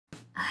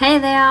Hey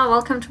there,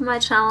 welcome to my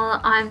channel.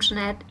 I'm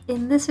Jeanette.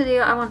 In this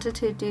video I wanted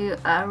to do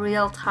a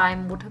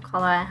real-time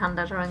watercolor hand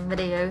lettering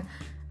video.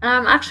 And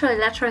I'm actually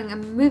lettering a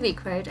movie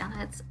quote, and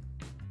it's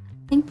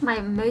I think my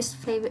most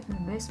favorite,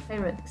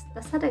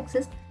 does that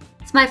exist?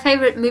 It's my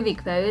favorite movie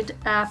quote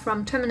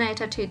from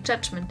Terminator to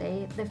Judgment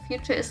Day. The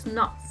future is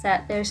not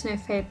set, there is no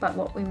fate but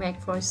what we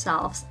make for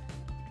ourselves.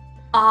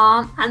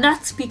 And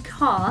that's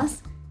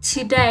because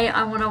today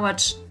I want to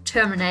watch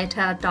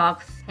Terminator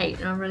Dark Fate,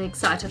 and I'm really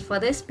excited for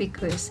this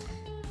because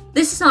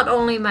this is not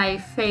only my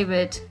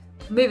favorite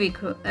movie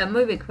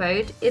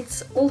quote,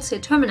 it's also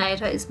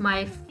Terminator is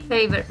my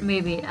favorite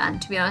movie,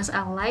 and to be honest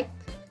I like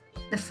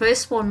the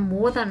first one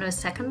more than the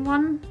second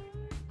one,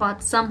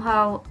 but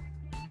somehow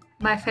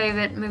my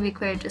favorite movie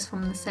quote is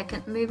from the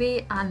second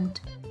movie, and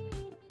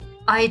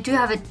I do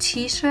have a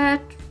t-shirt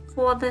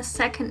for the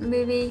second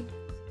movie,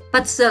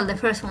 but still the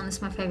first one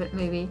is my favorite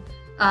movie,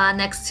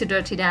 next to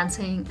Dirty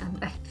Dancing,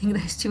 and I think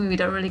those two movies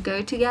don't really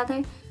go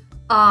together.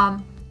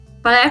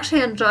 But I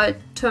actually enjoyed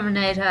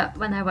Terminator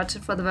when I watched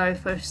it for the very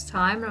first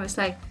time. I was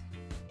like,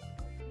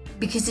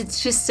 because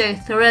it's just so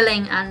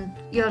thrilling, and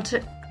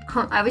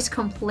I was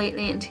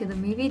completely into the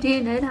movie. Do you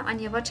know that when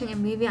you're watching a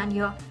movie and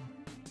you're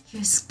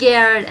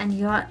scared and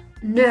you're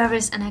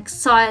nervous and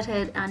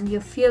excited and you're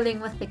feeling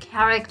with the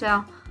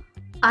character?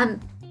 And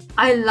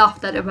I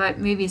love that about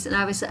movies, and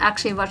I was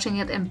actually watching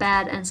it in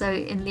bed, and so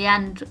in the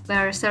end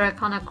where Sarah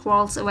Connor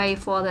crawls away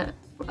from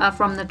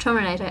the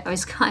Terminator, I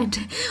was kind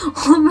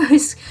of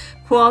almost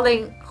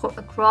crawling,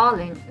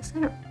 is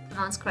that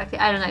pronounced correctly?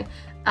 I don't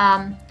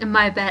know, in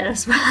my bed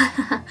as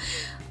well.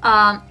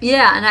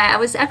 Yeah, and I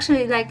was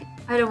actually like,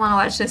 I don't want to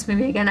watch this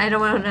movie again, I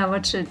don't want to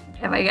watch it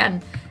ever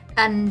again.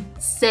 And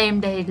same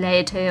day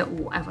later,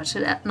 I watched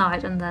it at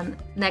night, and then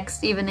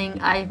next evening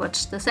I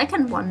watched the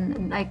second one,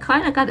 and I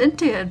kind of got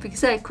into it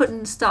because I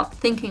couldn't stop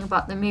thinking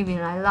about the movie,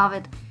 and I love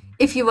it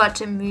if you watch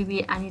a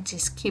movie and you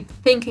just keep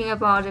thinking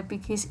about it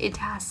because it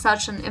has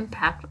such an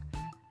impact.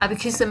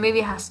 Because the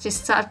movie has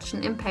just such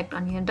an impact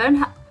on you. And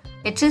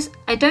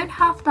I don't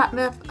have that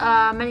with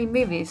many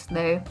movies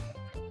though.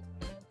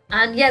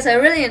 And yes, I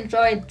really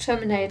enjoyed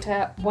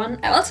Terminator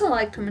 1. I also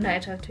like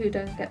Terminator 2,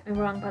 don't get me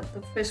wrong, but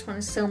the first one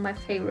is still my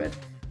favorite.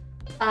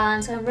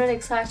 And so I'm really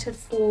excited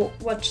for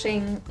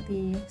watching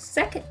the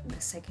second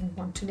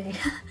one today.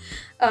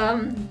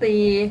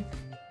 The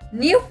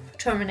new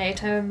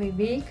Terminator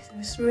movie, because I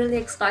was really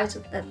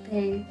excited that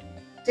they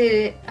did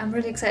it. I'm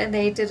really excited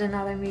they did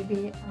another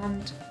movie,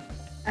 and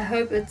I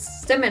hope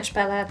it's so much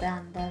better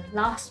than the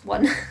last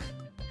one.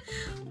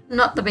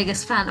 Not the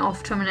biggest fan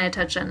of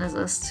Terminator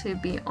Genesis, to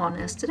be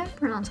honest. Did I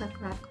pronounce that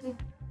correctly?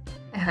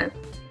 I hope.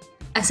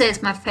 I say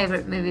it's my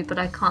favorite movie, but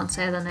I can't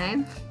say the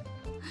name.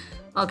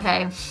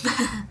 Okay.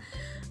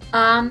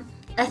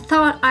 I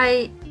thought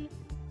I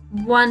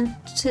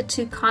wanted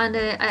to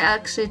I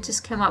actually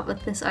just came up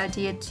with this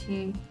idea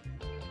to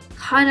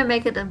kind of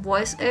make it a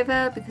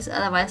voiceover, because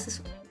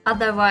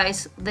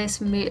otherwise this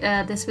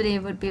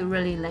video would be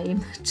really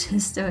lame,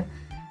 just a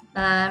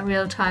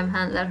real-time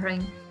hand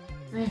lettering.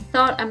 I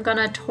thought I'm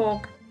gonna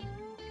talk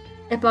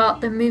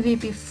about the movie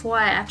before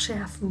I actually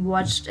have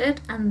watched it,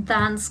 and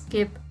then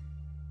skip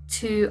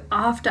to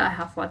after I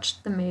have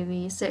watched the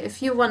movie. So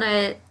if you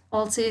wanna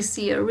also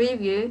see a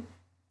review,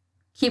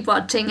 keep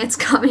watching, it's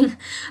coming.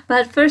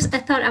 But first I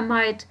thought I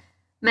might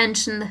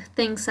mention the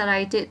things that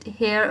I did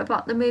hear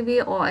about the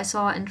movie, or I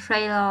saw in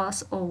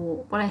trailers,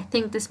 or what I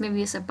think this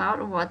movie is about,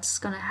 or what's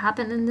gonna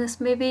happen in this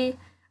movie.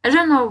 I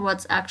don't know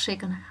what's actually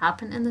gonna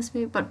happen in this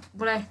movie, but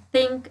what I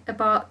think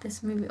about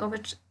this movie, or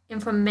which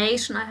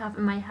information I have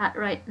in my head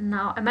right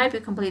now, I might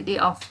be completely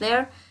off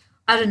there.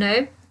 I don't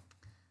know.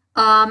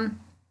 And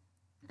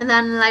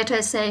then later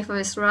I say if I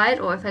was right,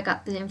 or if I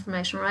got the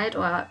information right,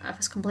 or I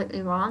was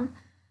completely wrong.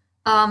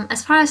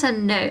 As far as I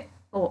know,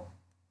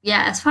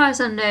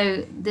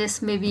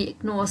 this movie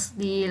ignores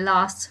the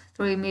last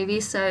three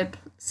movies, so it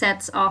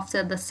sets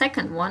after the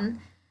second one.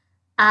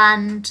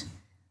 And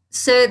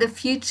so the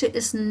future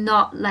is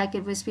not like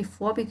it was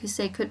before, because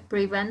they could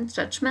prevent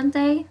Judgment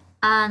Day.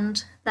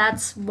 And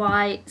that's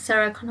why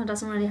Sarah Connor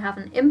doesn't really have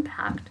an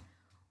impact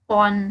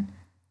on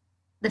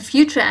the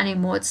future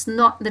anymore. It's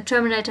not, the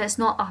Terminator is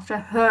not after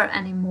her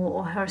anymore,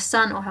 or her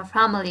son, or her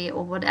family,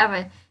 or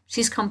whatever.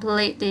 She's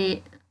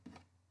completely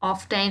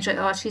off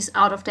danger, or she's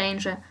out of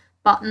danger.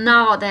 But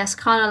now there's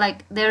kind of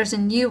like, there's a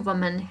new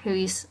woman who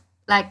is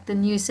like the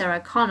new Sarah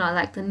Connor,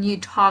 like the new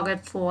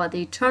target for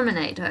the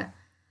Terminator.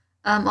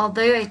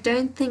 Although I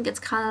don't think it's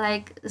kind of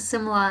like a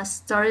similar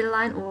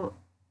storyline or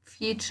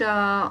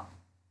future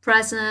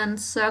present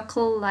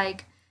circle,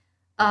 like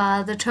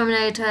the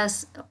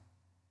Terminators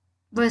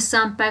were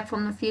sent back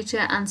from the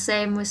future, and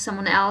same with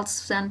someone else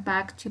sent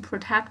back to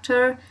protect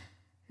her,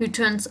 who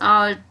turns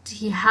out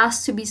he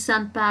has to be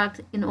sent back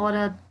in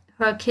order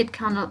her kid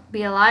cannot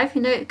be alive.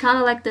 You know, kind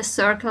of like the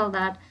circle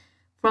that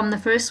from the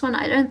first one.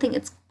 I don't think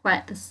it's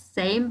quite the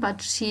same, but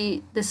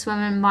this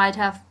woman might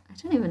have, I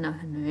don't even know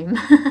her name.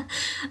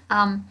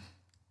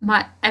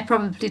 I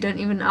probably don't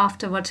even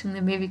after watching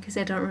the movie, because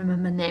I don't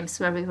remember names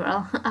very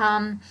well.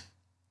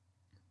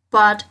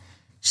 But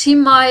she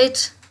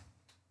might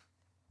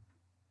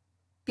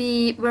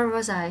be, where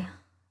was I?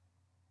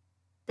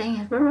 Dang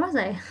it, where was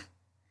I?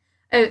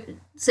 Oh,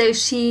 so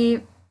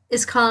she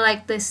is kind of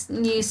like this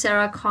new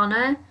Sarah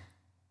Connor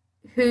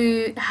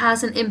who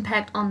has an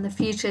impact on the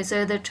future.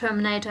 So the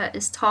Terminator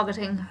is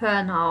targeting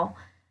her now.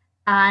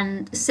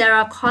 And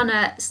Sarah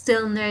Connor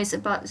still knows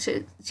about,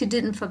 she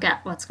didn't forget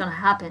what's going to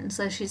happen.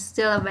 So she's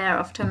still aware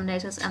of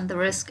Terminators and the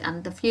risk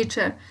and the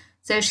future.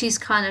 So she's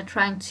kind of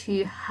trying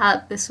to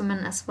help this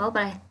woman as well.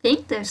 But I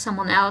think there's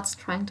someone else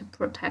trying to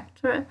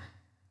protect her.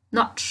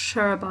 Not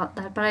sure about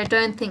that, but I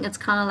don't think it's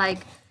kind of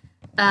like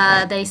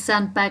they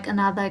sent back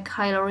another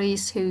Kylo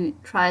Reese who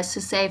tries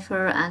to save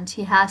her, and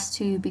he has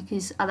to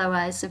because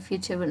otherwise the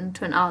future wouldn't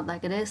turn out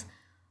like it is.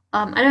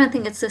 I don't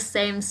think it's the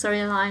same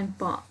storyline,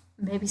 but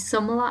maybe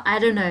similar. I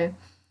don't know.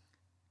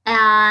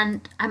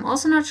 And I'm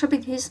also not sure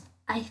because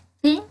I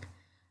think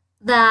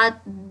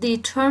that the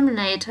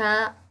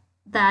Terminator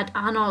that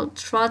Arnold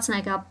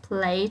Schwarzenegger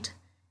played,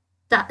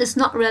 that is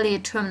not really a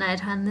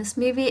Terminator in this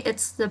movie.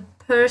 It's the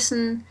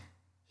person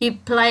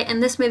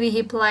in this movie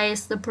he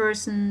plays the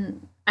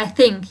person. I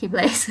think he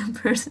plays the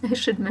person. I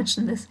should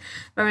mention this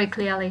very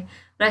clearly,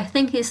 but I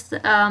think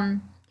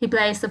he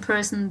plays the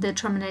person the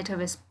Terminator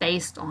is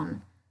based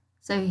on.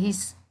 So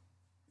he's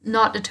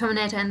not the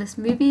Terminator in this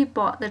movie,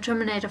 but the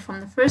Terminator from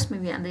the first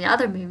movie and the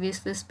other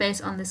movies was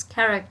based on this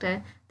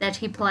character that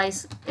he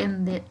plays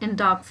in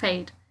Dark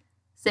Fate.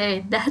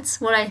 So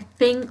that's what I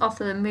think of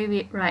the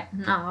movie right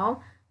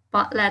now.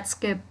 But let's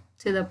skip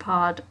to the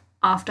part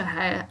after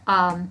her.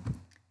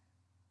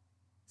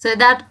 So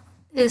that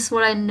is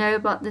what I know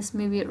about this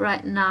movie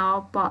right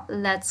now, but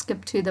let's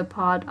skip to the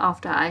part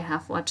after I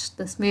have watched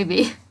this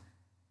movie.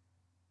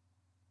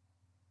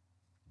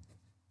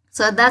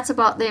 So that's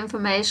about the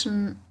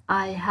information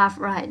I have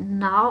right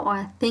now, or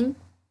I think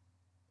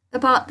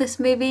about this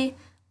movie,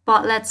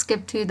 but let's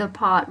skip to the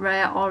part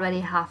where I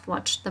already have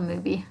watched the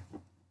movie.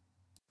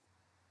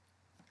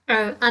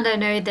 Oh, and I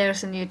know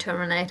there's a new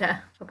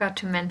Terminator. Forgot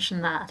to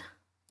mention that.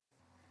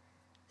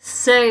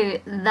 So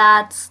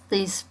that's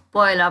the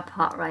spoiler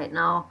part right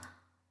now.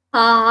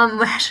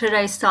 Where should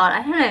I start?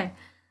 I don't know.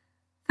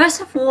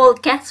 First of all,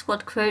 guess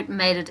what quote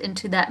made it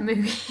into that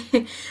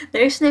movie?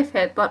 There is no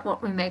fate but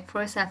what we make for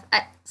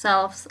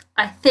ourselves,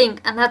 I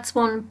think, and that's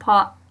one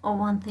part or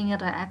one thing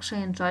that I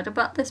actually enjoyed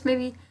about this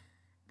movie,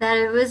 that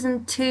it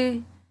wasn't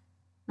too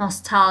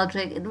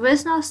nostalgic. It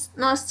was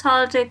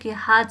nostalgic, you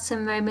had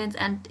some moments,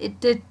 and it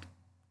did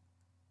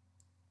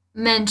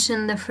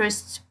mention the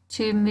first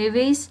two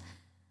movies,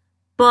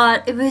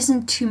 but it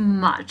wasn't too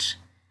much.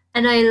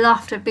 And I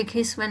loved it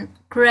because when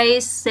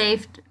Grace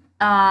saved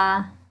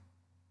Donnie,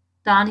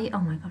 oh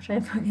my gosh, I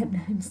forget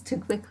names too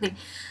quickly.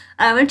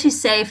 When she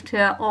saved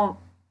her, or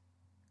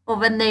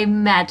when they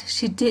met,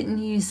 she didn't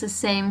use the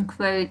same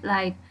quote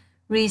like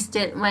Reese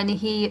did when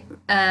he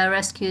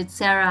rescued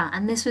Sarah.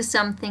 And this was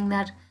something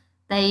that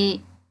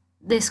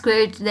this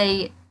quote,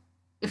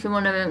 if you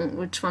want to know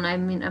which one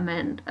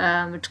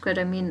which quote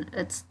I mean,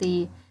 it's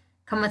the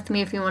 "Come with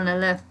me if you want to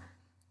live."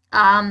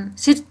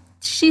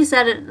 She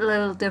said it a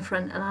little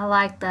different, and I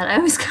like that. I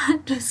was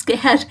kind of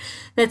scared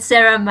that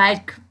Sarah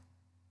might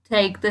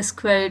take this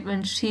quote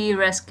when she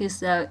rescues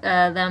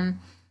them.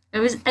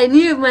 I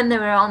knew when they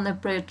were on the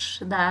bridge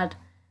that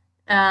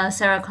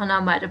Sarah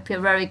Connor might appear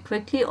very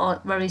quickly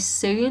or very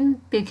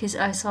soon, because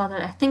I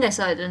think I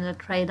saw it in the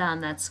trailer,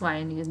 and that's why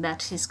I knew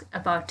that she's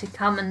about to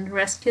come and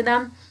rescue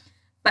them.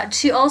 But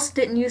she also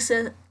didn't use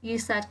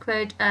that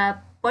quote.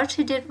 What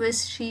she did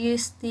was she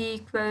used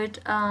the quote,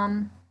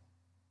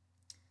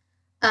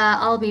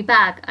 "I'll be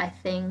back," I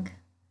think.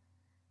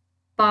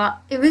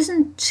 But it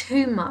wasn't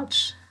too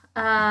much.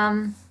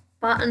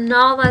 But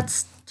now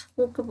let's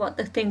talk about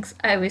the things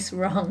I was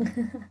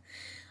wrong.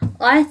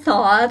 I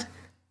thought,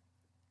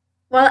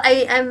 well,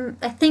 I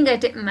think I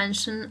didn't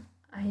mention.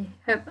 I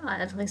hope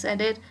at least I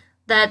did,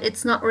 that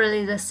it's not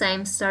really the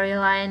same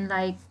storyline.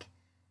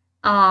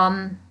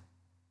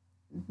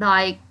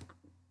 Like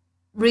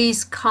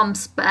Reese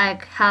comes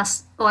back,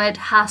 it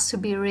has to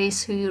be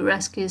Reese who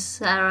rescues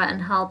Sarah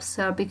and helps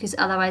her, because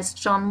otherwise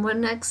John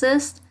wouldn't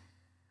exist.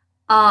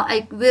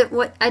 I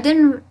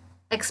didn't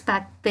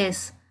expect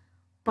this,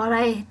 but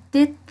I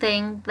did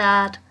think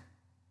that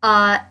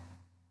I'm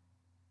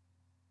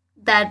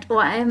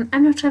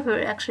not sure if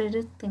I actually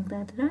did think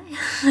that, did I?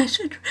 I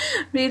should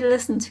really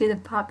listen to the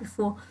part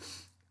before.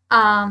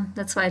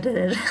 That's why I did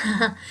it.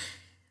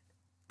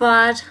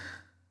 But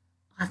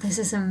this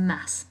is a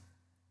mess.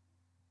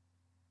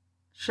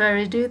 Should I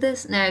redo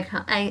this? No, I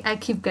can't. I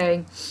keep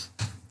going.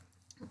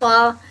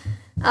 Well,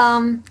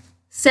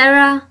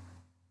 Sarah.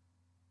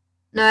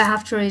 No, I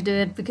have to redo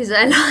it because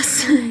I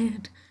lost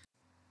it.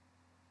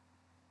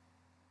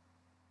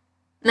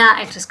 Nah,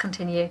 I just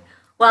continue.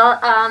 Well,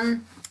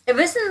 it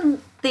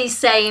wasn't the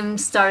same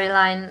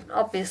storyline,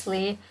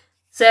 obviously.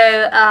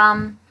 So,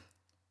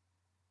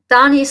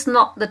 Dani's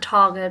not the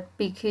target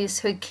because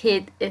her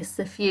kid is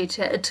the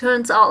future. It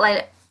turns out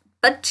like,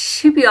 but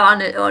to be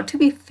honest, or to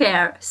be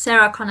fair,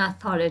 Sarah Connor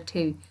thought it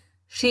too.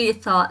 She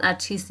thought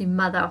that she's the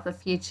mother of the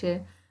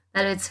future,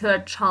 that it's her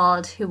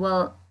child who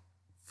will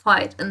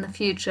fight in the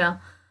future.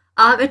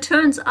 It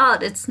turns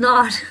out it's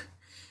not.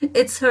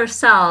 It's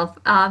herself.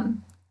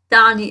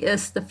 Danny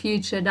is the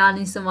future.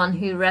 Danny's the one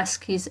who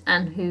rescues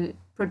and who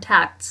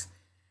protects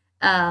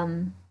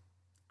um,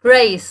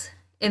 Grace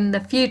in the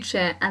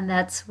future, and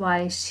that's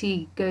why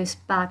she goes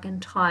back in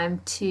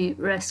time to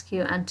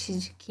rescue and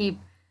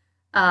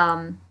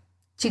um,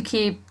 to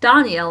keep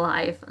Danny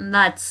alive, and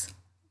that's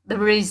the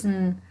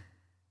reason.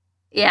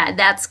 Yeah,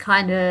 that's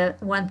kind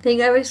of one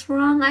thing I was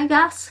wrong, I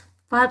guess.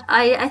 But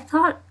I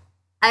thought,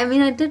 I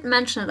mean, I did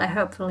mention it. I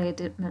hopefully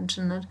did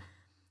mention it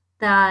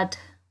that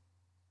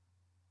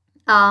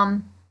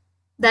um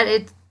that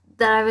it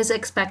that I was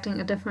expecting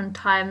a different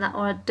time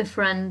or a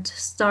different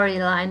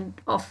storyline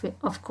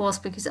of course,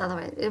 because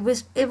otherwise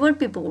it would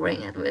be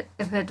boring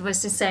if it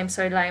was the same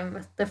storyline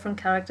with different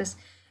characters.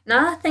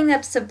 Another thing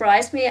that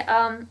surprised me,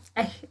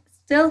 I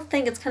still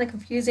think it's kind of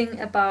confusing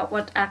about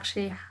what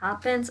actually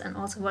happens, and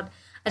also what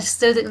I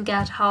still didn't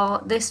get how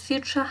this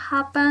future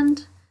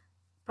happened.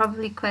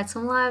 Probably quite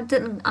similar. I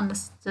didn't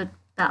understood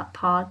that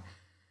part,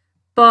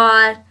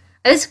 but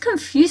I was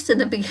confused in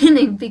the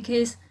beginning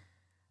because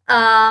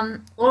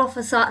all of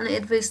a sudden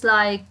it was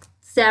like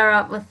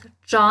Sarah with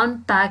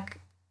John back,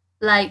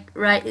 like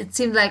right. It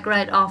seemed like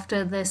right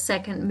after the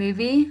second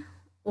movie,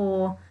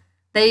 or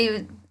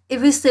they. It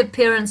was the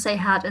appearance they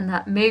had in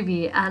that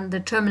movie, and the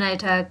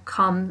Terminator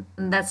come,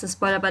 and that's a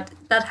spoiler, but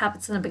that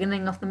happens in the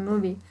beginning of the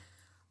movie.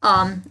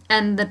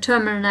 And the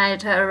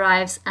Terminator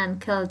arrives and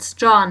kills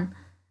John.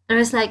 And I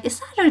was like, is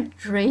that a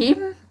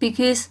dream?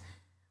 Because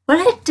what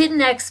I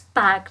didn't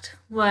expect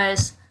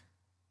was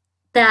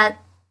that,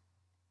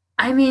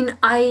 I mean,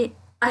 I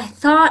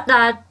thought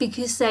that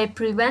because they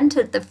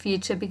prevented the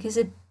future, because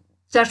it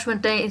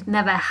Judgment Day it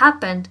never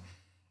happened,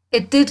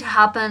 it did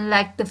happen.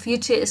 Like the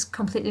future is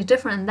completely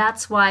different. And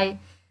that's why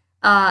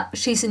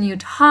she's a new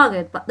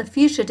target. But the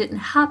future didn't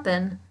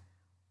happen,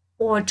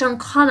 or John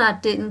Connor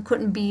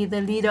couldn't be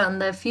the leader in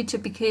the future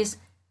because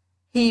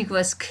he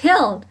was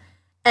killed.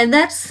 And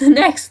that's the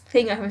next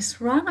thing I was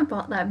wrong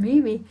about that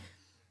movie.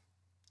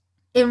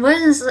 It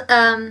was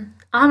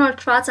Arnold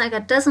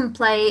Schwarzenegger doesn't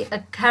play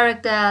a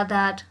character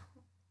that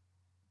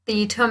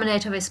the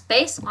Terminator is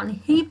based on.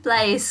 He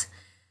plays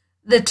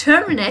the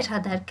Terminator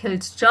that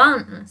kills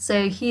John.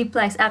 So he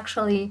plays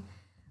actually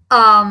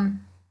a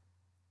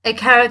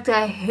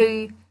character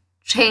who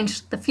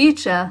changed the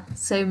future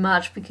so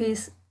much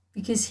because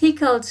he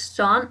killed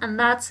John, and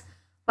that's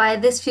why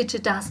this future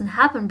doesn't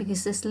happen,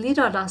 because this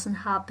leader doesn't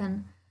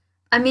happen.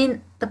 I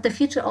mean, but the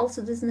future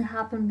also doesn't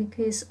happen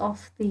because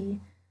of the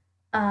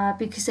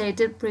because they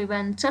did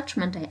prevent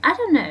Judgment Day. I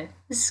don't know.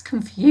 This is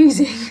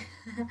confusing.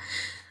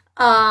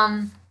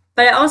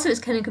 But I also was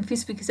kind of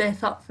confused because I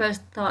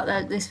first thought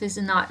that this was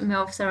a nightmare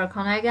of Sarah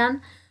Connor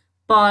again.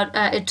 But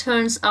it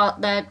turns out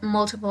that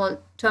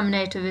multiple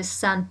Terminator was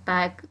sent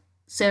back.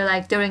 So,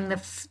 like during the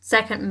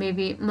second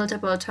movie,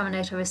 multiple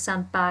Terminator was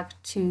sent back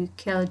to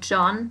kill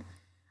John.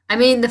 I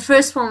mean, the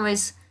first one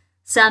was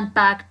sent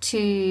back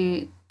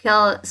to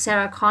kill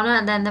Sarah Connor,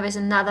 and then there was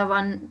another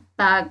one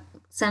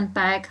sent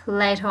back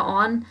later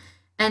on,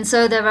 and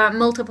so there were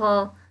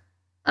multiple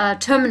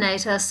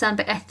Terminators sent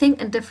back. I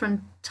think in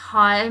different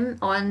time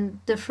or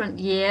in different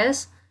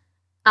years,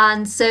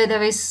 and so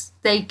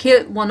they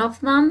killed one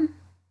of them,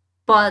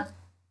 but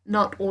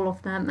not all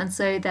of them, and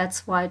so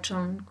that's why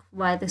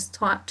this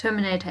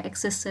Terminator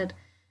existed.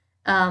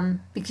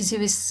 Because he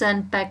was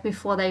sent back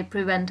before they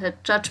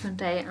prevented Judgment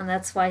Day, and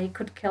that's why he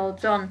could kill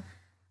John.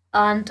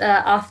 And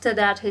after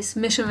that, his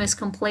mission was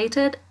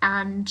completed,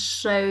 and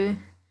so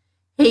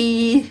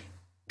he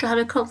got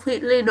a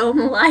completely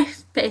normal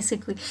life,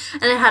 basically.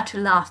 And I had to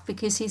laugh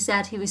because he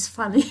said he was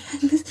funny.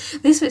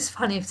 this was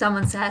funny if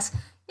someone says,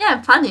 "Yeah,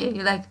 I'm funny," and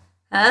you're like,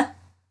 "Huh?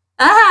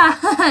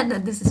 Ah!" And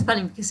then this is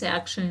funny because they're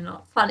actually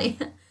not funny.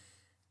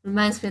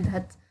 Reminds me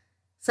that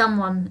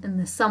someone in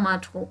the summer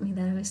told me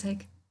that. I was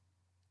like,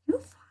 "You're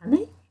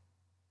funny?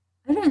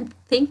 I don't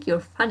think you're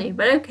funny,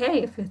 but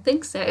okay, if you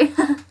think so."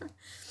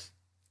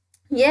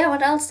 Yeah,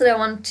 what else did I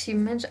want to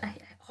mention?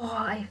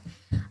 I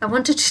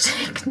wanted to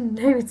take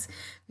notes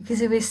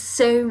because it was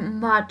so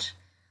much.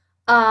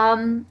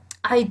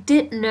 I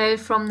did know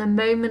from the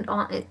moment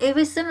on. It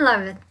was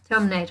similar with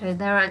Terminator.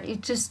 You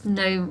just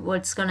know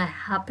what's gonna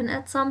happen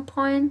at some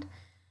point.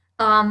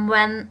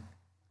 When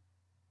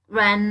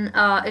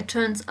it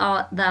turns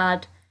out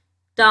that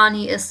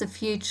Dani is the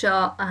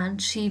future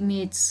and she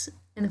meets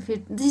in the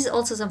future. This is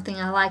also something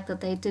I like,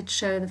 that they did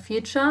show the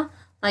future,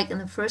 like in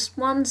the first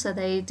one. So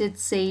they did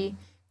see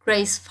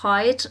Grace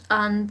fight,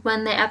 and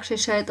when they actually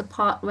showed the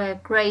part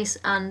where Grace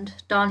and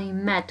Dani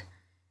met,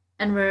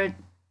 and where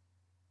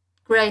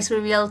Grace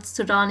reveals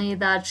to Dani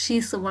that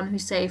she's the one who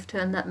saved her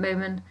in that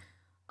moment,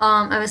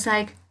 I was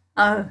like,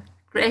 oh,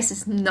 Grace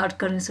is not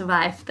going to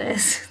survive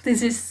this.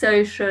 This is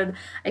so sure.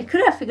 I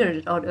could have figured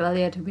it out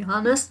earlier, to be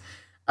honest.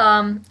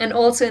 And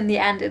also in the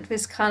end, it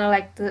was kind of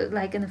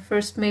like in the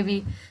first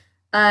movie.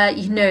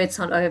 You know it's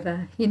not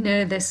over. You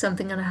know there's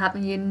something gonna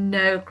happen. You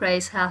know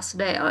Grace has to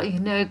die, or you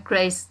know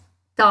Grace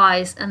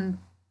dies, and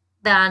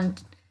then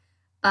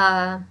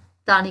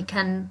Danny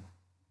can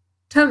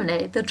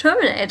terminate the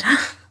Terminator.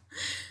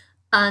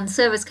 And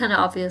so it's kind of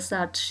obvious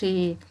that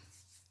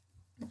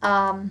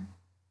um,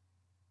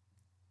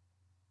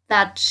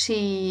 that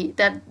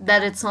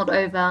it's not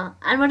over.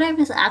 And what I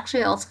was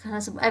actually also kind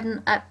of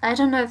I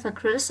don't know if I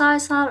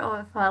criticize that or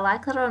if I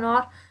like it or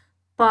not,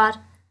 but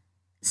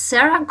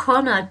Sarah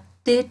Connor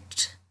did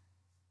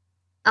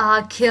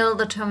kill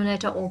the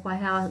Terminator all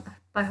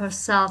by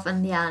herself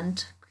in the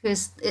end,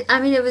 because it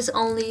was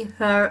only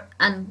her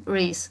and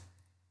Reese,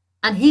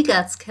 and he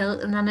gets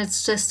killed, and then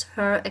it's just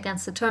her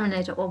against the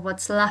Terminator, or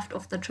what's left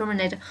of the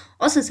Terminator.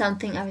 Also,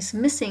 something I was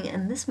missing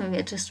in this movie,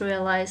 I just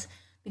realized,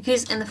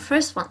 because in the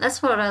first one,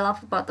 that's what I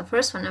love about the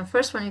first one. In the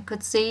first one, you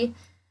could see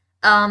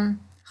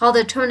how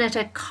the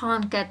Terminator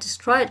can't get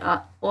destroyed,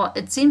 or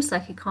it seems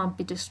like he can't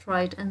be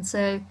destroyed, and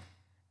so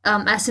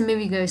as the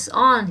movie goes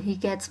on, he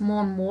gets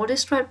more and more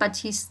destroyed, but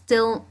he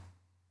still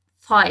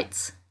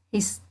fights. He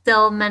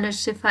still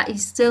managed to fight.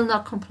 He's still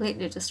not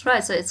completely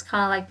destroyed. So it's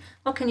kind of like,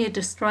 how can you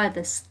destroy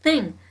this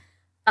thing?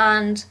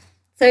 And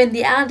so in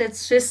the end,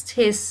 it's just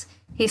his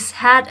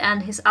head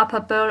and his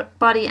upper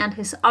body and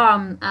his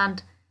arm,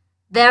 and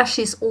there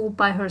she's all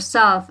by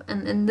herself.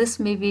 And in this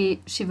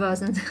movie, she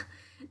wasn't.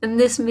 In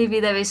this movie,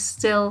 there is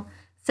still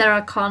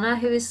Sarah Connor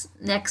who is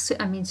next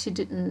to. I mean, she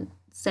didn't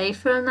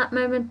save her in that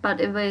moment,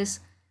 but it was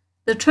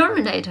the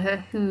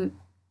Terminator who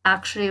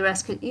actually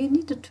rescued. You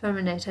need a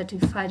Terminator to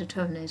fight a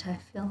Terminator. I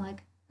feel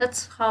like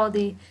that's how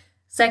the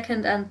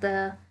second and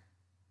the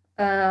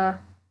third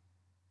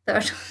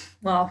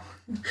wow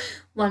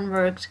one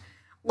worked.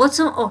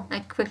 Also, oh, I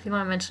quickly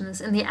want to mention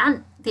this. In the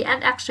end,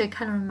 actually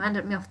kind of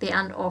reminded me of the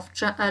end of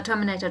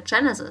Terminator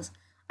Genesis.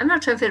 I'm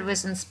not sure if it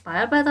was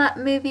inspired by that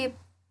movie,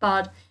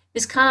 but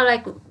it's kind of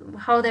like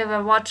how they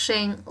were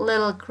watching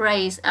little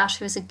Grace as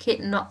she was a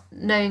kid, not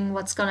knowing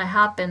what's gonna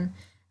happen,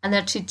 and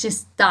that she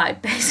just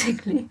died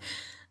basically.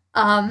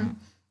 Um,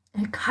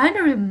 it kind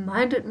of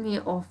reminded me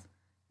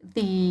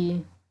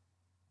the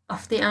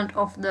the end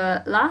of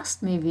the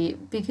last movie,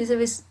 because it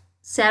was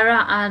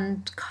Sarah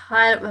and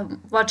Kyle were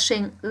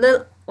watching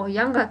little or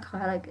younger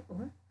Kyle, like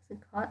what is it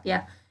called?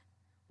 Yeah,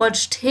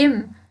 watched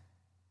him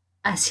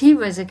as he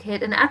was a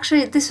kid, and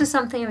actually this was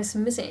something I was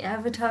missing. I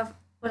would have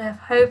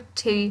hoped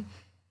to,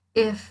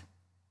 if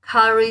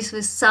Kyle Reese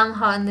was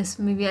somehow in this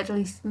movie at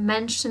least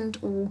mentioned,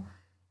 or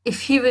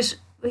if he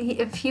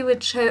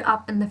would show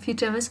up in the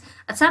future.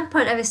 At some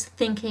point I was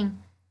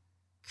thinking,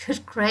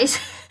 could Grace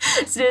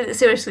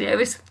seriously, I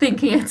was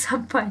thinking at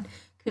some point,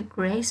 could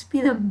Grace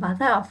be the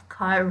mother of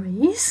Kyle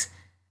Reese?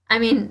 I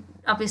mean,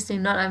 obviously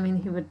not. I mean,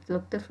 he would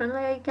look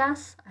differently, I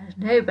guess. I don't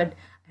know, but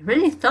I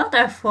really thought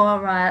that for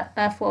a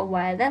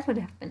while that would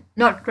have been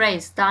not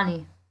Grace,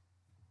 Donnie.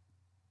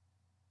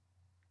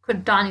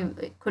 Could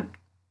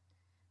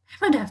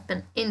That would have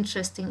been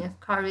interesting if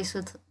Kyle Reese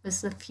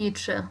was the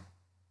future.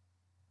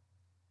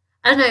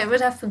 I don't know, it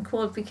would have been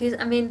cool, because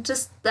I mean,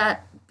 just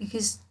that,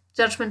 because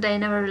Judgment Day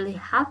never really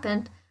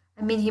happened.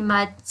 I mean, he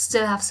might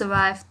still have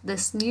survived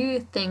this new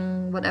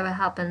thing, whatever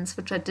happens,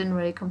 which I didn't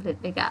really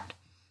completely get.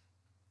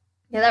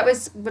 Yeah,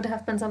 would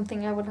have been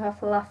something I would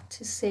have loved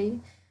to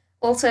see.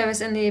 Also, I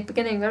was in the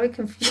beginning very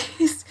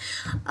confused.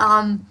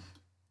 um,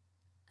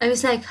 I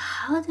was like,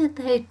 how did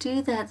they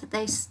do that? That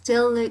they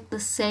still look the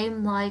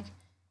same, like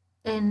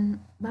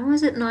in, when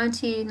was it?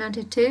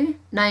 1992.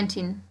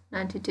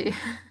 1992.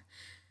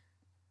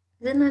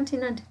 Is it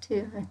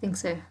 1992? I think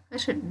so. I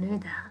should know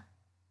that.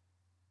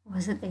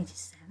 Was it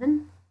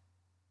 87?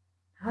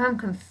 Now I'm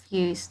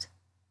confused.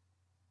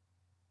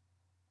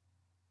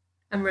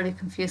 I'm really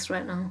confused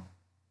right now.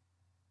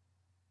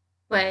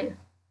 Wait,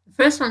 the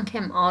first one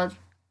came out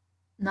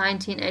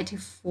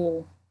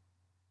 1984.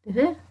 Did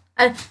it?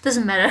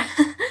 Doesn't matter.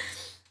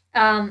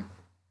 um,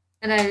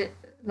 and I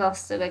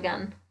lost it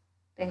again.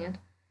 Dang it.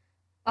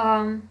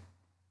 Um,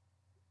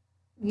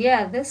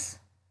 yeah, this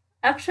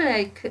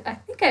actually I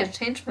think I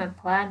changed my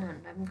plan,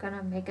 and I'm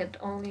gonna make it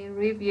only a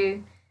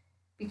review,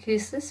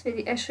 because this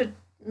video I should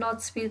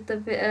not speed the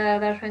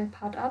lettering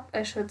part up.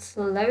 I should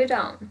slow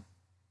down.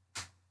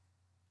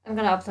 I'm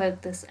gonna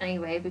upload this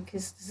anyway,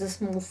 because this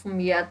is more for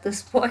me at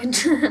this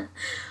point.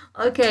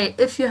 Okay,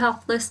 if you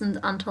have listened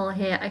until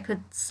here, I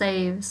could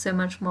say so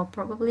much more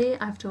probably.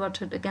 I have to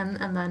watch it again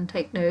and then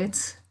take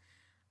notes.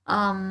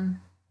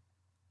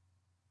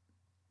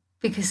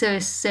 Because there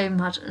is so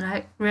much, and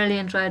I really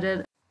enjoyed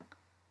it.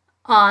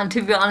 And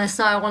to be honest,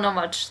 now I want to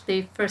watch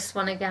the first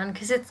one again,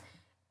 because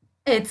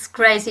it's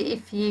crazy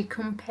if you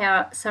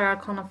compare Sarah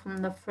Connor from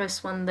the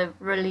first one, the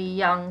really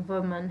young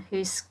woman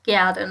who's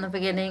scared in the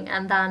beginning,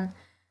 and then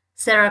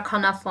Sarah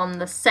Connor from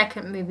the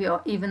second movie,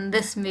 or even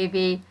this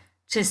movie,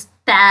 just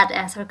bad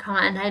as Sarah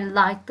Connor. And I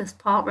like this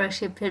part where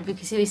she appeared,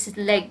 because it was just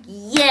like,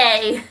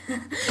 yay!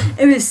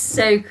 It was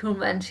so cool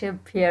when she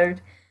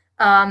appeared.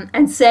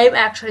 And same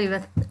actually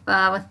with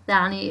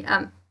Danny.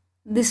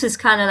 This was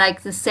kind of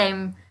like the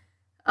same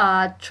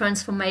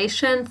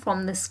transformation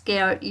from the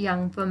scared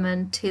young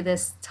woman to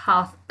this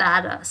tough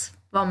badass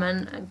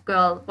woman,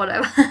 girl,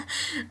 whatever.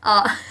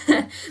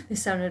 They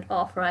sounded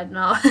off right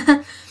now.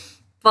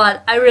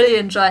 But I really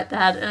enjoyed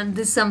that, and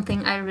this is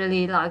something I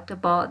really liked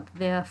about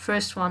the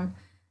first one.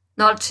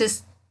 Not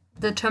just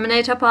the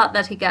Terminator part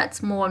that he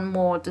gets more and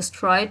more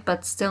destroyed,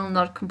 but still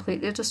not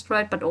completely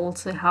destroyed, but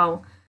also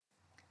how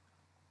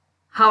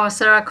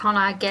Sarah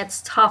Connor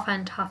gets tougher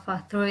and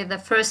tougher through the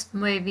first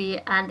movie,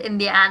 and in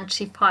the end,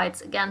 she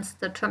fights against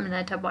the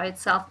Terminator by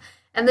itself.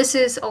 And this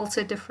is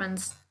also a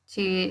difference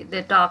to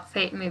the Dark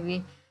Fate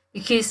movie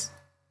because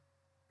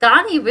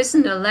Dani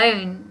wasn't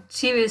alone.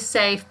 She was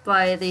saved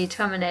by the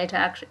Terminator,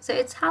 actually. So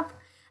it's help,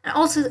 and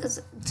also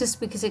it's just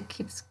because it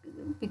keeps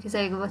because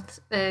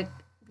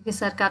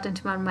that got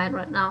into my mind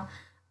right now.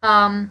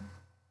 Um,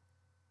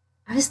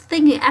 I was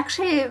thinking,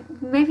 actually,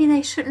 maybe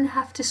they shouldn't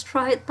have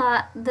destroyed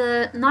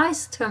the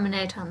nice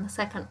Terminator in the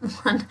second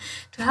one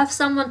to have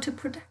someone to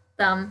protect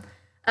them.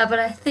 But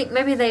I think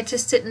maybe they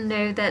just didn't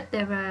know that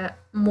there were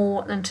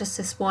more than just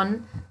this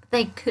one.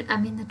 They could, I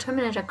mean, the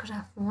Terminator could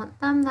have warned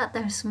them that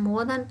there's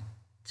more than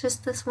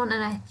just this one,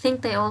 and I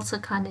think they also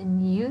kind of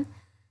knew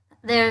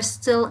they're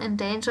still in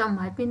danger or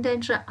might be in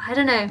danger. I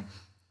don't know.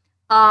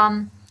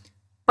 Um,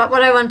 but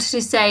what I wanted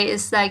to say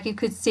is like you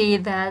could see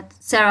that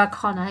Sarah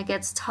Connor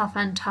gets tougher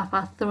and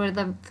tougher through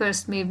the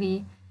first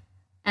movie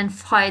and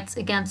fights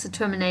against the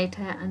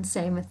Terminator, and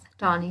same with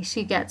Donnie.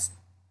 She gets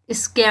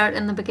is scared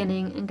in the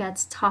beginning and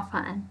gets tougher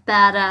and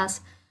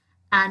badass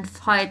and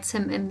fights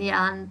him in the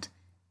end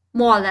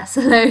more or less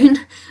alone.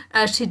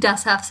 She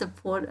does have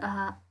support.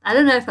 I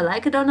don't know if I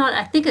like it or not.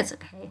 I think it's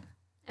okay.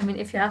 I mean,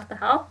 if you have the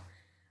help.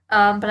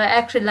 But I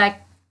actually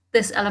like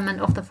this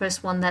element of the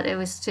first one that it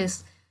was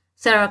just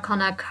Sarah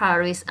Connor,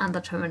 Caris, and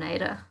the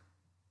Terminator.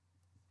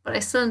 But I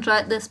still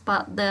enjoyed this,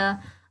 but the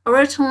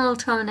original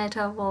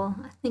Terminator, well,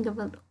 I think it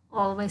will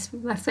always be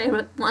my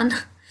favorite one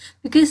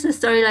because the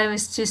storyline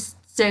was just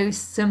so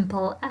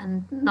simple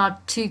and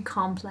not too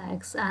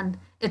complex, and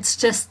it's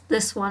just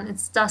this one.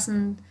 It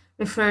doesn't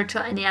refer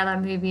to any other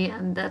movie,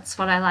 and that's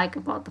what I like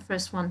about the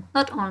first one.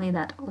 Not only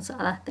that, also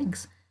other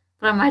things.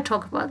 But I might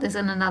talk about this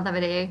in another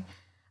video.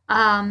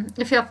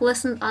 If you have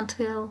listened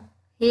until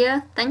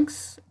here,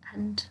 thanks,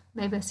 and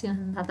maybe I'll see you in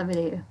another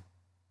video.